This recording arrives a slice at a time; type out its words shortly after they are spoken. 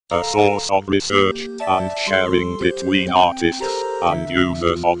a source of research and sharing between artists and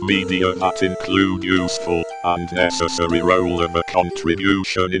users of media that include useful and necessary role of a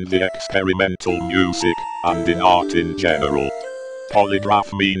contribution in the experimental music and in art in general.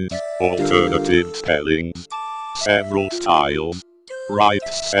 Polygraph means alternative spellings, several styles,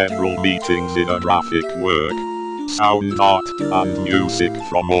 writes several meanings in a graphic work, sound art and music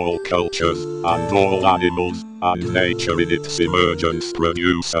from all cultures and all animals and nature in its emergence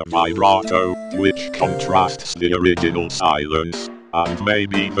produce a vibrato, which contrasts the original silence, and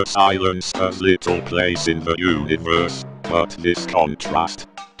maybe the silence has little place in the universe, but this contrast,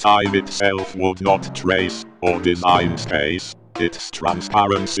 time itself would not trace or design space. Its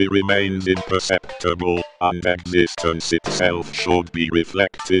transparency remains imperceptible, and existence itself should be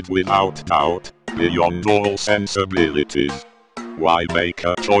reflected without doubt, beyond all sensibilities. Why make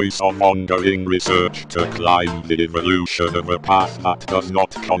a choice of ongoing research to climb the evolution of a path that does not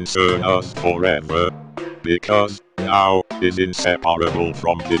concern us forever? Because now is inseparable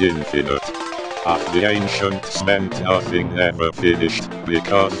from the infinite. As the ancients meant nothing ever finished,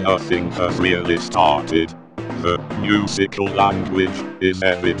 because nothing has really started. The musical language is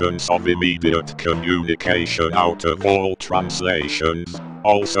evidence of immediate communication out of all translations,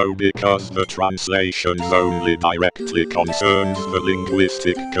 also because the translations only directly concerns the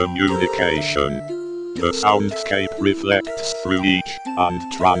linguistic communication. The soundscape reflects through each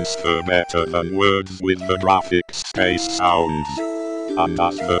and transfer better than words with the graphic space sounds. And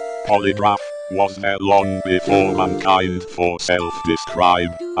as the polygraph was there long before mankind for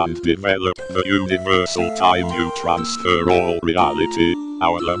self-describe and develop the universal time you transfer all reality,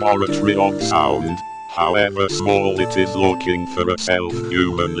 our laboratory of sound, however small it is, looking for a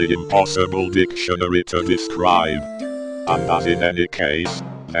self-humanly impossible dictionary to describe. And as in any case,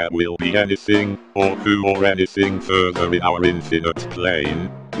 there will be anything, or who or anything further in our infinite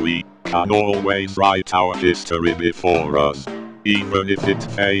plane, we can always write our history before us. Even if it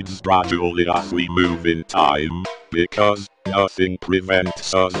fades gradually as we move in time, because nothing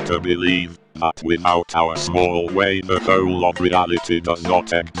prevents us to believe that without our small way the whole of reality does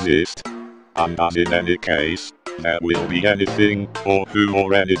not exist. And as in any case, there will be anything, or who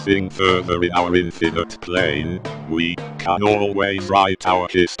or anything further in our infinite plane, we can always write our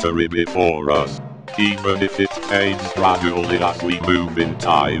history before us. Even if it fades gradually as we move in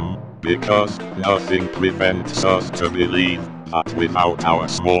time, because nothing prevents us to believe that without our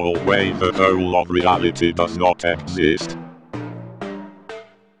small way the whole of reality does not exist.